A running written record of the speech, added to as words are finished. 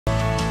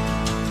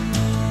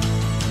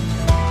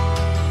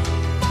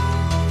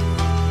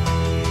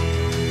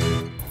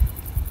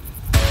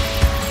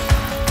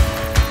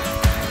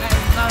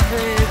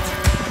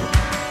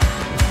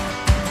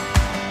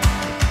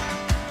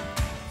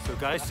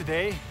guys,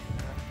 today,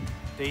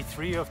 day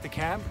 3 of the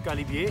camp,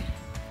 Galibier.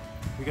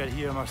 We got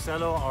here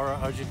Marcelo, our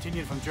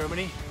Argentinian from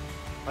Germany.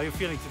 How are you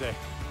feeling today?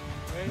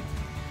 Great.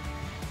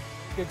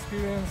 Big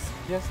experience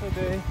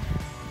yesterday.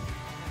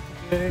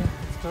 Today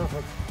it's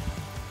perfect.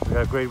 We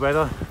got great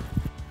weather.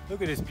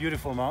 Look at these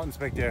beautiful mountains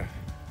back there.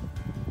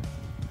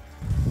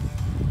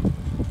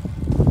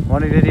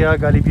 Morning Lydia,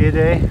 Galibier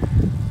day.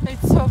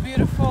 It's so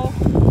beautiful.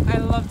 I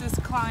love this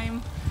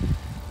climb.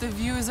 The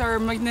views are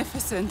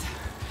magnificent.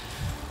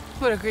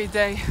 What a great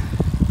day.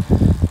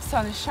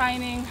 Sun is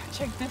shining.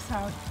 Check this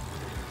out.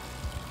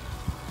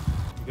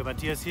 We got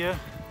Matthias here,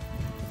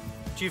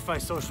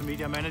 GFNY social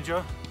media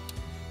manager,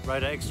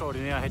 rider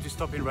extraordinaire. I had to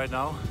stop in right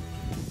now,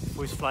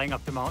 who is flying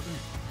up the mountain.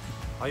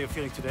 How are you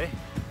feeling today?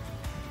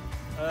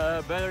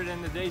 Better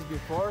than the days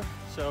before,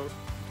 so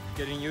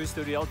getting used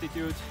to the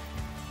altitude,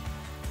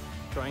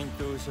 trying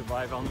to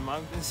survive on the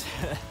mountains.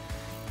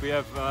 We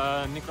have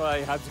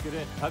Nikolai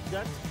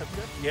Habgat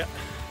Yeah.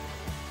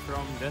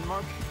 from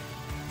Denmark.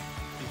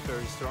 He's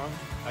very strong.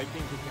 I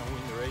think he can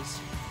win the race.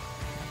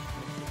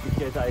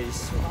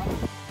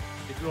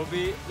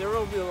 There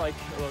will be like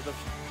a lot of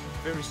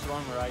very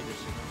strong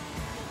riders.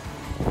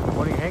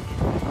 Morning Henk.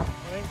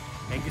 Morning.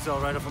 Henk is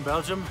our rider from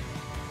Belgium.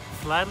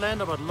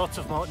 Flatlander, but lots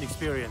of mountain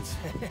experience.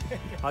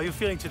 How are you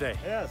feeling today?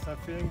 Yes, I'm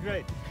feeling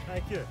great.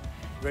 Thank you.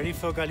 Ready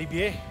for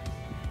Galibier?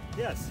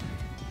 Yes.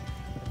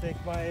 I think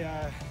my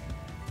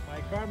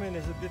Garmin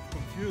is a bit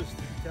confused.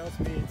 It tells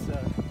me it's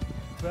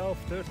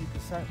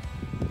 12–13%.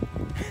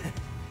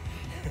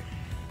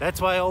 That's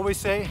why I always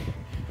say,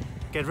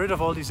 get rid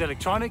of all these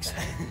electronics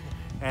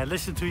and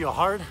listen to your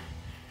heart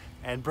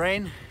and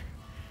brain.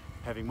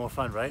 Having more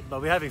fun, right? But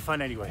we're having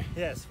fun anyway.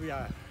 Yes, we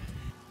are.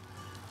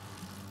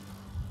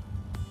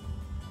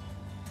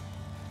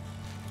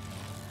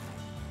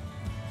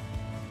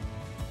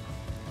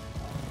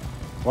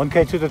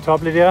 $1K to the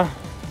top, Lydia.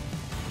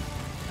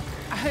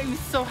 I'm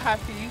so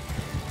happy.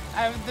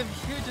 I have the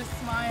hugest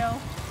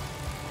smile.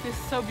 It's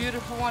so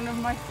beautiful. One of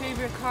my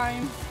favorite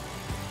climbs.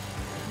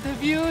 The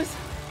views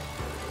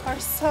are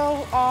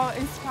so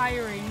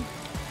awe-inspiring.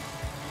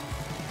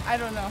 I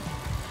don't know.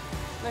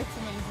 That's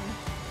amazing.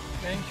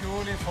 Thank you,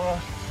 Uli,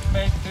 for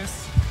making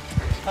this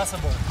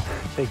possible.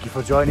 Thank you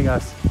for joining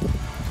us.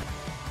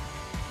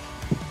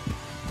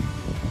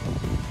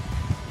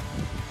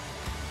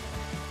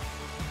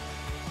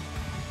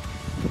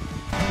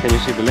 Can you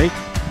see the lake?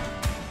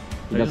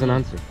 He doesn't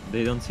answer.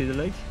 They don't see the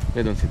lake?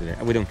 They don't see the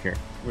lake. We don't care.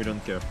 We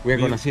don't care. We are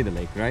gonna see the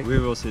lake, right? We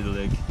will see the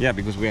lake. Yeah,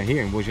 because we are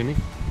here in VAUJANY.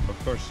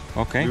 Of course.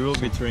 Okay. We will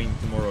be training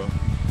tomorrow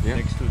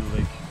next to the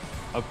lake,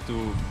 up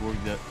to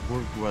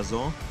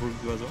Bourg-d'Oisans.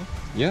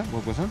 Yeah,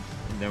 what was that?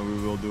 And then we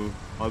will do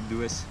Alpe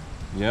d'Huez.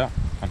 Yeah,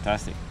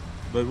 fantastic.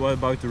 But what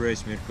about the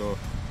race, Mirko?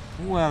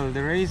 Well,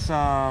 the race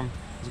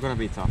is gonna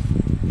be tough.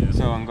 Yeah.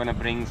 So I'm gonna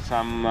bring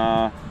some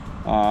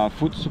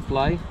food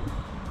supply,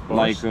 Bars,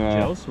 like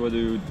gels? What do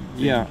you think?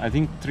 Yeah, I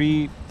think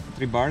three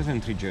bars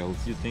and 3 gels.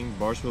 You think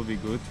bars will be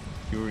good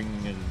during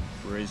a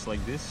race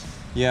like this?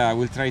 Yeah, I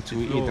will try to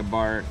eat a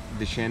bar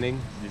descending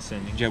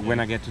when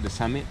I get to the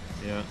summit.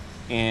 Yeah.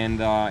 And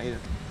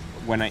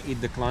when I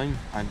eat the climb,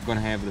 I'm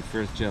gonna have the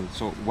first gel.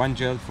 So 1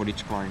 gel for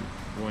each climb.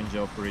 1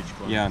 gel for each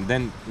climb. Yeah, and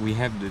then we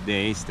have the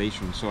aid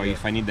station. So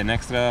if I need an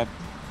extra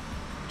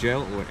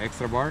gel or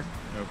extra bar,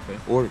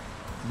 or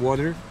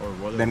water,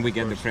 then we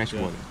get the fresh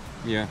water.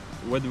 Yeah.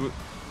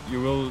 You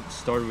will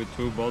start with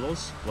 2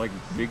 bottles, like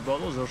big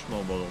bottles or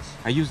small bottles?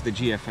 I use the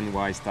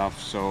GFNY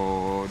stuff,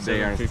 so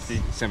they are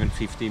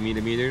 750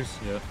 millimeters.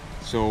 Yeah.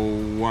 So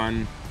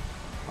 1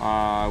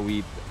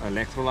 with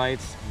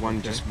electrolytes,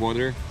 1 just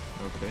water.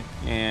 Okay.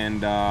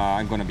 And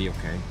I'm gonna be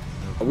okay.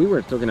 We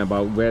were talking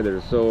about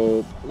weather,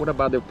 so what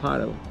about the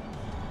paddle?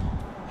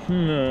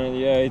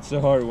 Yeah, it's a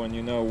hard one,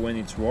 you know, when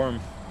it's warm.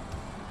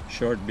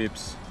 Short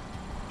bibs,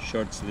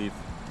 short sleeve.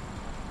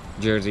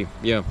 Jersey,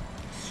 yeah.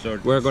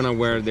 We're gonna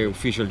wear the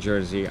official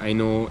jersey. I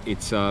know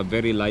it's a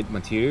very light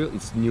material,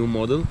 it's new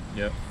model.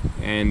 Yeah.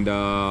 And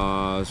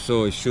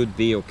so it should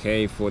be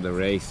okay for the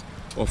race.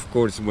 Of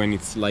course, when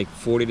it's like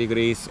 40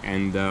 degrees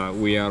and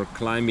we are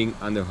climbing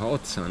under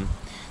hot sun,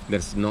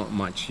 there's not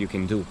much you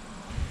can do.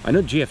 I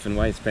know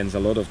GFNY spends a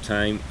lot of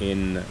time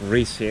in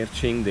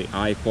researching the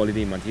high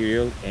quality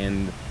material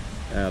and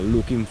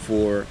looking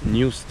for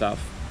new stuff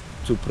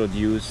to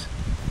produce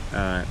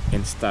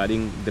and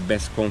studying the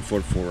best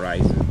comfort for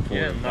riders.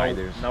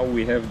 Now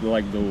we have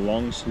like the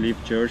long sleeve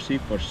jersey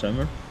for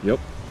summer. Yep,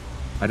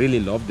 I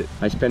really loved it.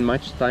 I spent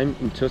much time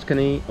in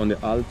Tuscany on the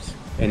Alps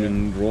and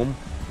in Rome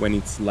when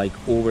it's like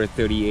over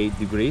 38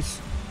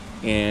 degrees,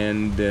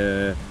 and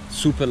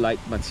super light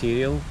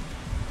material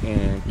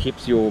and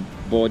keeps your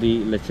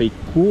body, let's say,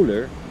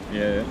 cooler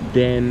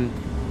than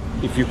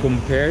if you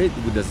compare it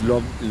with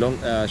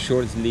a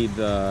short sleeve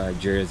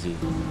jersey.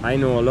 I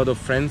know a lot of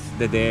friends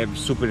that they have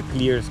super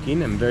clear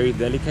skin and very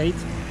delicate,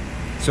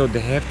 so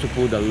they have to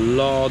put a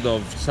lot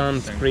of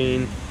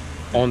sunscreen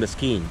on the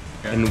skin.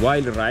 And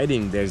while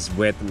riding, there's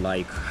sweat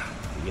like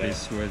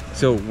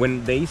So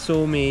when they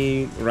saw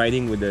me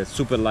riding with a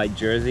super light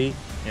jersey,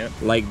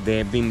 like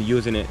they've been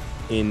using it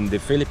in the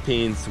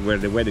Philippines where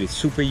the weather is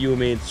super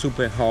humid,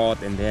 super hot,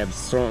 and they have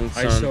strong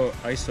sun.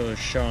 I saw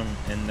Sean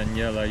and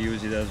Daniela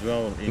use it as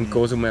well in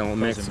Cozumel,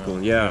 Mexico.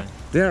 Yeah,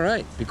 they're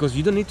right, because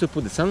you don't need to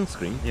put the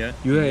sunscreen. Yeah,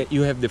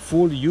 you have the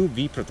full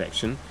UV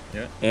protection.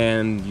 Yeah,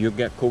 and you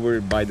get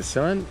covered by the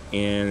sun,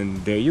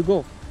 and there you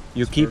go.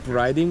 You keep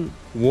riding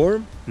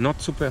warm,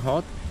 not super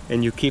hot,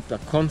 and you keep a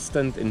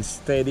constant and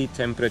steady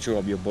temperature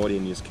of your body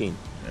and your skin.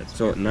 That's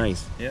so perfect.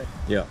 Nice. Yeah.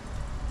 Yeah.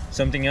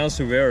 Something else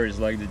to wear is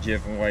like the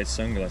GFNY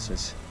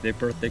sunglasses. They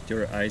protect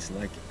your eyes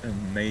like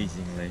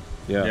amazingly.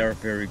 Yeah. They are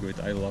very good.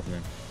 I love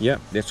them. Yeah,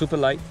 they're super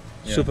light,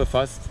 super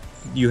fast.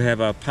 You have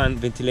a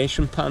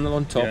ventilation panel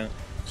on top,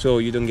 so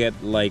you don't get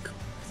like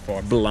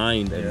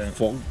blind and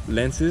fog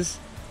lenses.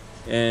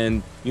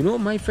 And you know,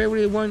 my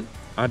favorite one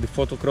are the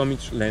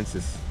photochromic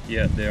lenses.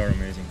 Yeah, they are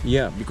amazing.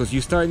 Yeah, because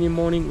you start in the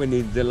morning when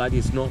the light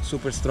is not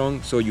super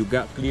strong, so you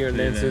got clear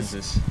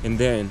lenses, and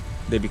then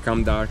they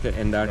become darker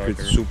and darker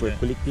super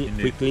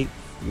quickly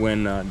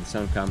when the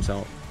sun comes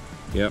out.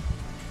 Yeah.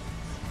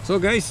 So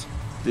guys,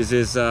 this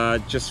is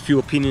just few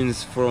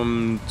opinions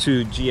from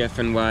 2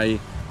 GFNY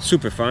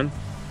super fun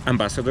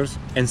ambassadors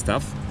and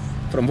stuff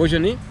from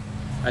VAUJANY.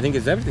 I think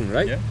it's everything,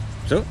 right? Yeah.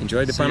 So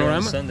enjoy the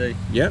panorama. See you on Sunday.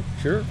 Yeah,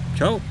 sure.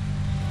 Ciao.